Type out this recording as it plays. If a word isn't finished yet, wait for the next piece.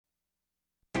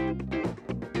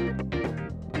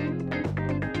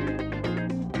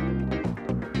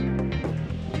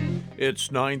It's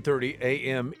 9:30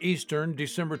 a.m. Eastern,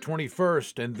 December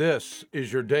 21st, and this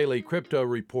is your daily crypto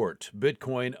report.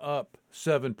 Bitcoin up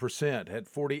 7% at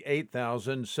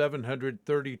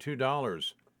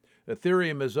 $48,732.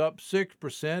 Ethereum is up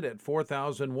 6% at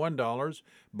 $4,001.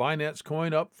 Binance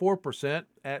Coin up 4%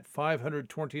 at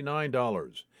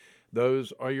 $529.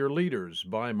 Those are your leaders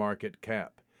by market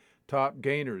cap. Top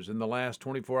gainers in the last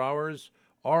 24 hours,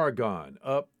 Aragon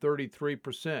up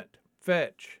 33%,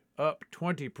 Fetch up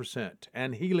 20%,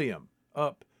 and Helium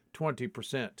up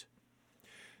 20%.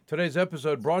 Today's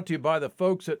episode brought to you by the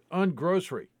folks at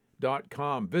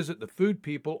ungrocery.com. Visit the food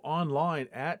people online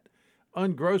at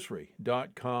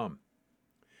ungrocery.com.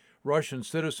 Russian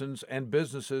citizens and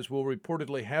businesses will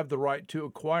reportedly have the right to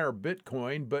acquire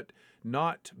Bitcoin, but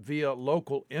not via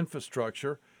local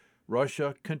infrastructure.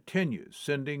 Russia continues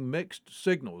sending mixed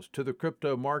signals to the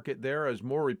crypto market there as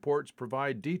more reports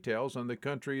provide details on the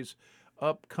country's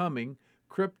upcoming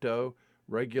crypto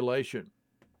regulation.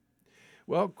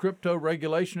 Well, crypto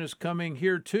regulation is coming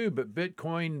here too, but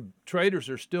Bitcoin traders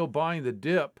are still buying the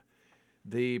dip.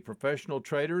 The professional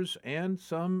traders and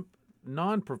some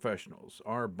non-professionals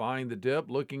are buying the dip.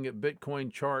 Looking at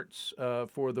Bitcoin charts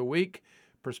for the week,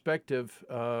 prospective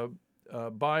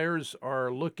buyers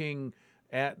are looking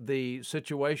at the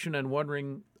situation and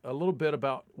wondering a little bit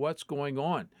about what's going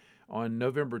on. On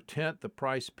November 10th, the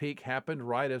price peak happened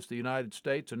right as the United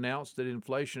States announced that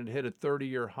inflation had hit a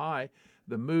 30-year high.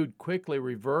 The mood quickly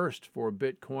reversed for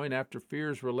Bitcoin after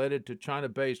fears related to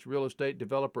China-based real estate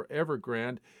developer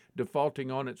Evergrande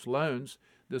defaulting on its loans.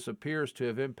 This appears to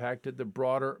have impacted the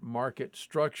broader market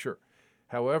structure.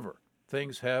 However,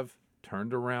 things have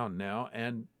turned around now,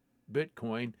 and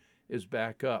Bitcoin is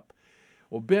back up.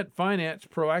 Well, Bent Finance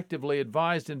proactively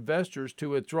advised investors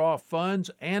to withdraw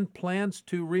funds and plans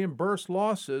to reimburse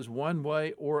losses one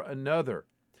way or another.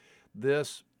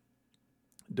 This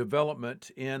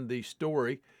development in the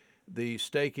story, the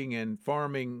staking and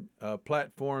farming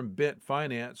platform Bent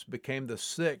Finance became the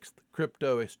sixth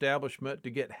crypto establishment to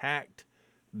get hacked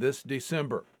this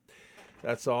December.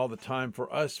 That's all the time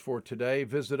for us for today.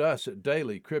 Visit us at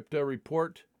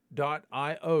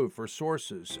dailycryptoreport.io for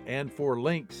sources and for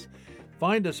links.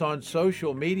 Find us on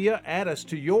social media, add us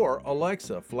to your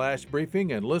Alexa flash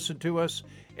briefing, and listen to us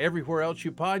everywhere else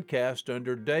you podcast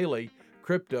under Daily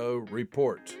Crypto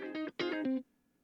Report.